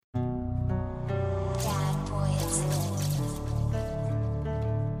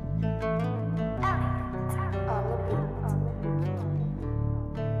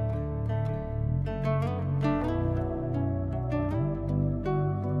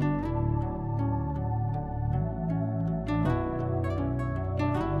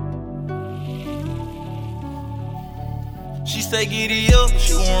say giddy up,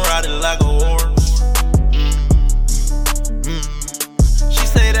 she won't ride it like a horse. She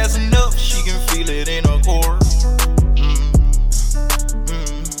say that's enough, she can feel it in her core.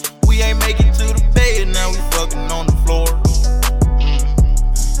 We ain't make it to the bed, now we fucking on the floor.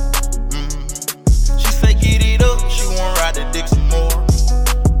 She say get it up, she won't ride the dick some more.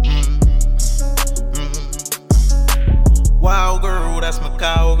 Wild girl, that's my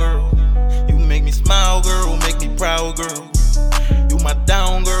cowgirl. You make me smile, girl, make me proud, girl. You my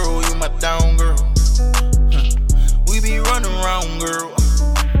down girl, you my down girl. We be running around, girl.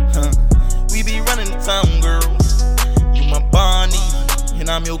 We be running the town, girl. You my Bonnie, and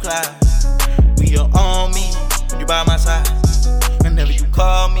I'm your Clyde. We are on me, when you by my side. Whenever you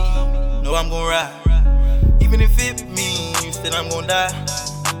call me, know I'm gon' ride. Even if it means that I'm gon' die.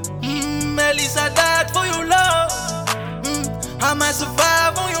 At least I died for your love. I might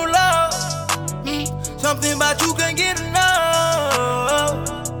survive on your love. Something about you can't get enough.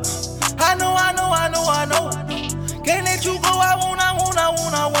 I know. Can't let you go, I won't.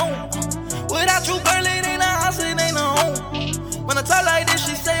 Without you, girl, it ain't a house, it ain't a home. When I talk like this,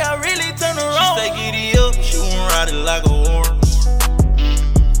 she say I really turn her on. She say giddy up, she won't ride it like a horse.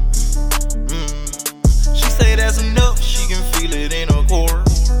 She say that's enough, she can feel it in her core.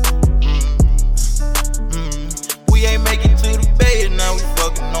 We ain't make it to the bed, now we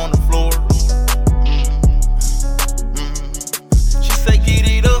fucking on the floor. She say get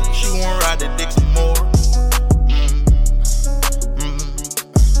it up, she won't ride the dick some more.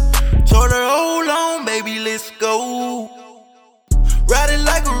 Told her hold on, baby, let's go. Ride it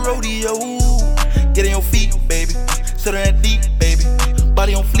like a rodeo. Get on your feet, baby. Sit on that deep, baby.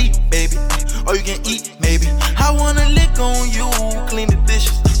 Body on fleek, baby. Or you can eat, maybe. I wanna lick on you, clean the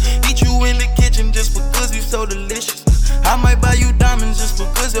dishes. Eat you in the kitchen just because you so delicious. I might buy you diamonds just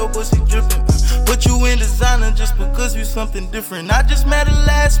because your pussy drippin'. Put you in designer just because you something different. I just met her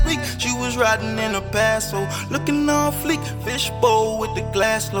last week, she was riding in a Paso, looking all fleek, fishbowl with the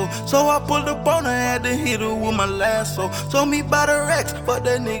glass low. So I pulled up on her, had to hit her with my lasso. Told me about her ex, but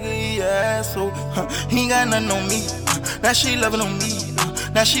that nigga he a asshole. He ain't got nothing on me, now she loving on me.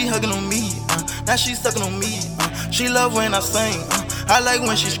 Now she hugging on me, now she sucking on me. She love when I sing, I like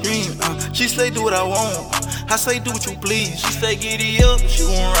when she scream. She say do what I want, I say do what you please. She say giddy up, she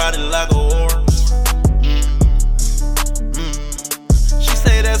won't ride it like a horse. She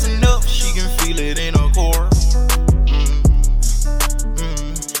say that's enough, she can feel it in her core.